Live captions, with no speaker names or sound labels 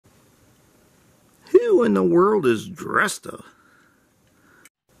Who in the world is Dressta?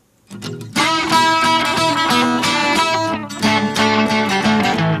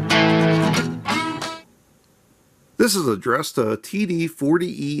 This is a Dressta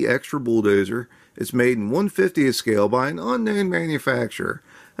TD40E Extra Bulldozer. It's made in 1/50th scale by an unknown manufacturer.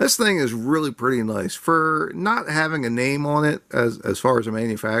 This thing is really pretty nice. For not having a name on it as far as a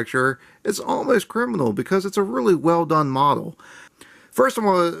manufacturer, it's almost criminal because it's a really well done model. First of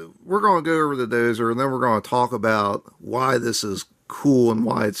all, we're going to go over the dozer, and then we're going to talk about why this is cool and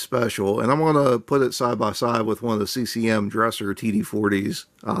why it's special. And I'm going to put it side by side with one of the CCM Dresser TD40s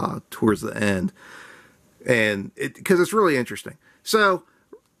towards the end. And because it's really interesting. So,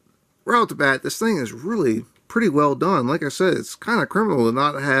 right off the bat, this thing is really pretty well done. Like I said, it's kind of criminal to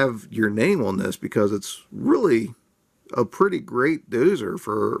not have your name on this because it's really a pretty great dozer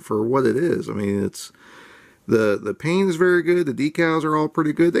for what it is. I mean, it's the paint is very good. The decals are all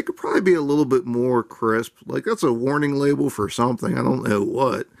pretty good. They could probably be a little bit more crisp. Like, that's a warning label for something. I don't know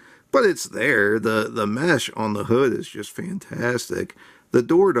what. But it's there. The mesh on the hood is just fantastic. The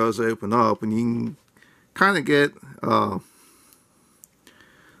door does open up, and you can kind of get, I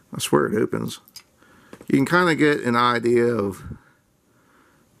swear it opens. You can kind of get an idea of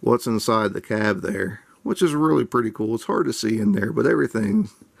what's inside the cab there, which is really pretty cool. It's hard to see in there, but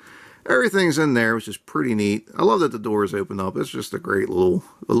everything's in there, which is pretty neat. I love that the doors open up. It's just a great little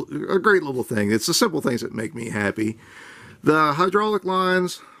thing. It's the simple things that make me happy. The hydraulic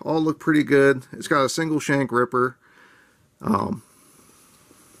lines all look pretty good. It's got a single shank ripper.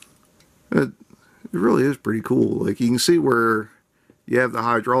 It really is pretty cool. Like, you can see where you have the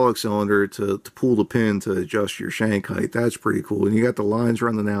hydraulic cylinder to pull the pin to adjust your shank height. That's pretty cool. And you got the lines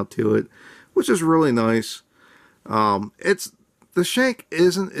running out to it, which is really nice. The shank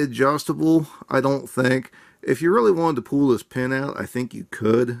isn't adjustable, I don't think. If you really wanted to pull this pin out, I think you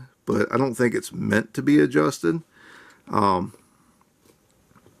could, but I don't think it's meant to be adjusted. The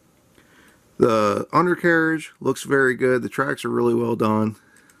undercarriage looks very good. The tracks are really well done.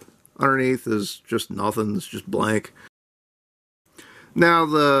 Underneath is just nothing. It's just blank. Now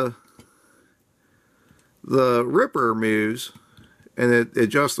the ripper moves, and it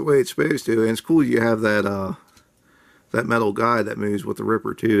adjusts the way it's supposed to. And it's cool you have that that metal guide that moves with the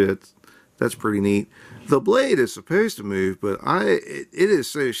ripper too. That's pretty neat. The blade is supposed to move, but it is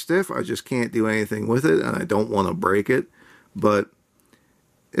so stiff I just can't do anything with it, and I don't want to break it. But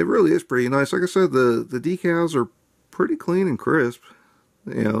it really is pretty nice. Like I said, the decals are pretty clean and crisp.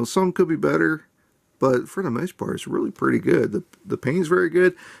 You know, some could be better, but for the most part, it's really pretty good. The paint's very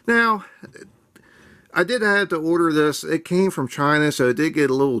good. Now, I did have to order this. It came from China, so it did get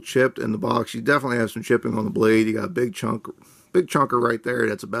a little chipped in the box. You definitely have some chipping on the blade. You got a big chunker right there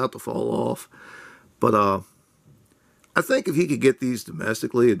that's about to fall off. But I think if you could get these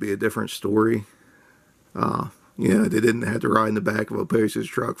domestically, it'd be a different story. You know, they didn't have to ride in the back of a postage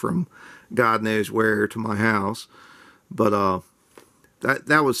truck from God knows where to my house. But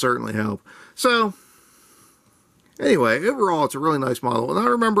that would certainly help. So, anyway, overall, it's a really nice model. And I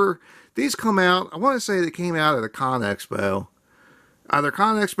remember these come out, I want to say they came out at a Con Expo. Either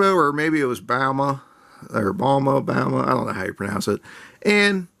Con Expo or maybe it was Bama, or Bama, I don't know how you pronounce it.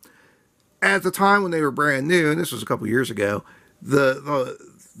 And at the time when they were brand new, and this was a couple years ago, the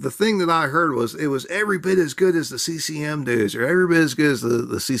thing that I heard was it was every bit as good as the CCM dozer, every bit as good as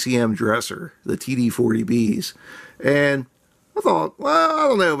the CCM Dresser, the TD40Bs. And I thought, well, I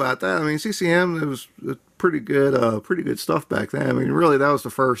don't know about that. I mean, CCM, it was pretty good stuff back then. I mean, really, that was the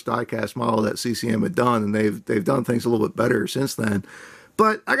first diecast model that CCM had done, and they've done things a little bit better since then.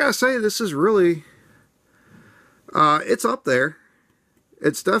 But I gotta say, this is really, it's up there.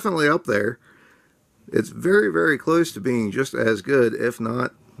 It's definitely up there. It's very, very close to being just as good, if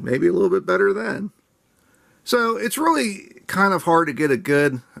not maybe a little bit better than. So it's really kind of hard to get a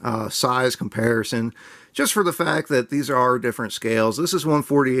good size comparison, just for the fact that these are different scales. This is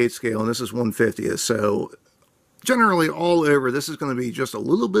 1/48 scale and this is 1/50th. So generally all over, this is going to be just a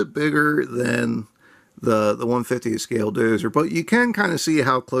little bit bigger than the 1/50th scale dozer. But you can kind of see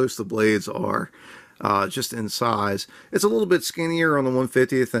how close the blades are just in size. It's a little bit skinnier on the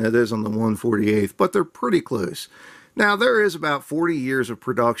 1/50th than it is on the 1/48th, but they're pretty close. Now, there is about 40 years of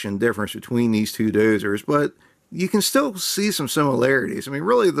production difference between these two dozers, but you can still see some similarities. I mean,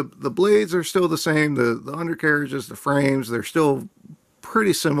 really, the blades are still the same. The undercarriages, the frames, they're still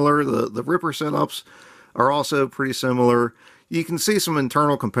pretty similar. The ripper setups are also pretty similar. You can see some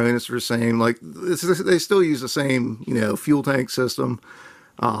internal components are the same. Like, they still use the same, you know, fuel tank system.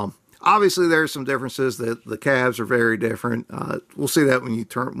 Obviously, there's some differences. That the cabs are very different. We'll see that when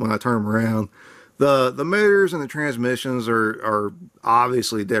I turn them around. The motors and the transmissions are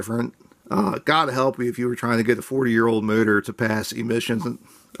obviously different. God help you if you were trying to get a 40-year-old motor to pass emissions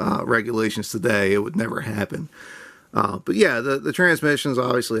regulations today. It would never happen. But yeah, the transmission's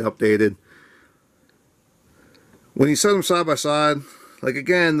obviously updated. When you set them side by side, like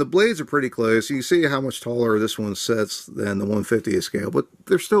again, the blades are pretty close. You see how much taller this one sits than the 150th scale, but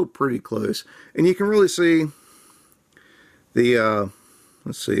they're still pretty close. And you can really see the,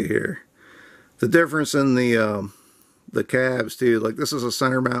 let's see here, the difference in the cabs too. Like this is a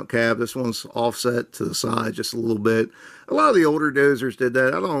center mount cab. This one's offset to the side just a little bit. A lot of the older dozers did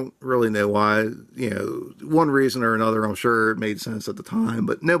that. I don't really know why. You know, one reason or another, I'm sure it made sense at the time,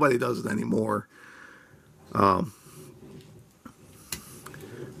 but nobody does it anymore.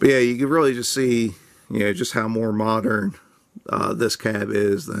 But yeah, you can really just see, you know, just how more modern this cab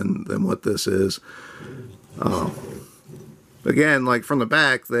is than what this is. Again, like from the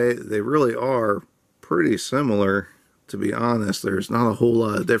back, they really are pretty similar, to be honest. There's not a whole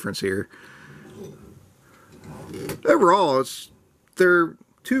lot of difference here. Overall, they're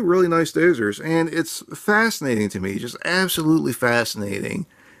two really nice dozers, and it's fascinating to me, just absolutely fascinating,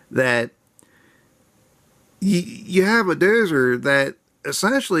 that you have a dozer that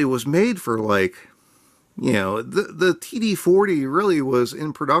essentially was made for, like, you know, the TD40 really was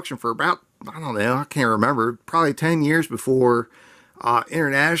in production for about, I don't know, I can't remember, probably 10 years before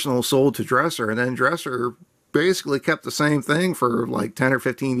International sold to Dresser, and then Dresser basically kept the same thing for like 10 or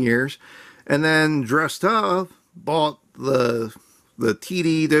 15 years, and then Dressta bought the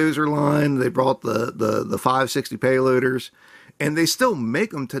TD dozer line. They brought the 560 payloaders, and they still make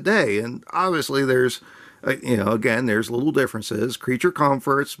them today. And obviously there's you know, again, there's little differences. Creature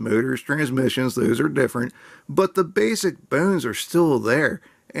comforts, motors, transmissions, those are different. But the basic bones are still there.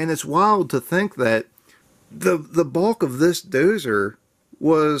 And it's wild to think that the bulk of this dozer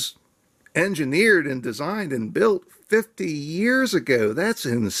was engineered and designed and built 50 years ago. That's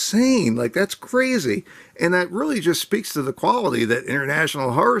insane. Like, that's crazy. And that really just speaks to the quality that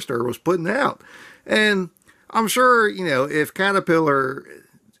International Harvester was putting out. And I'm sure, you know, if Caterpillar,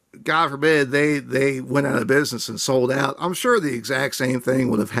 God forbid, they went out of business and sold out, I'm sure the exact same thing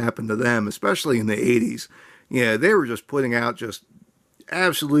would have happened to them, especially in the 80s. You know, they were just putting out just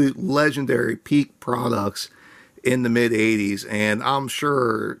absolute legendary peak products in the mid 80s, and I'm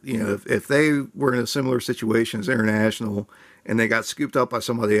sure, you know, if they were in a similar situation as International and they got scooped up by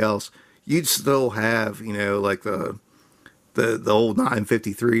somebody else, you'd still have, you know, like the old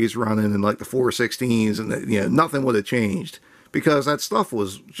 953s running and like the 416s, and you know, nothing would have changed, because that stuff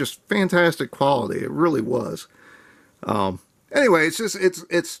was just fantastic quality. It really was. Anyway, it's just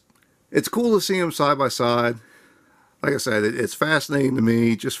it's cool to see them side by side. Like I said, it's fascinating to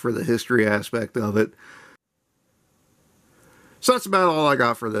me just for the history aspect of it. So that's about all I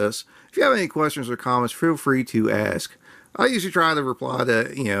got for this. If you have any questions or comments, feel free to ask. I usually try to reply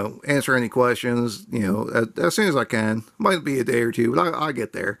to, you know, answer any questions, you know, as soon as I can. Might be a day or two, but I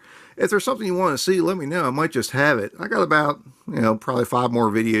get there. If there's something you want to see, let me know. I might just have it. I got about, you know, probably 5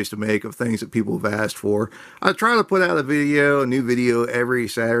 more videos to make of things that people have asked for. I try to put out a new video every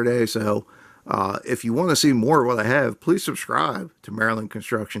Saturday, so if you want to see more of what I have, please subscribe to Maryland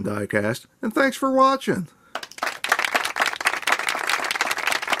Construction Diecast, and thanks for watching.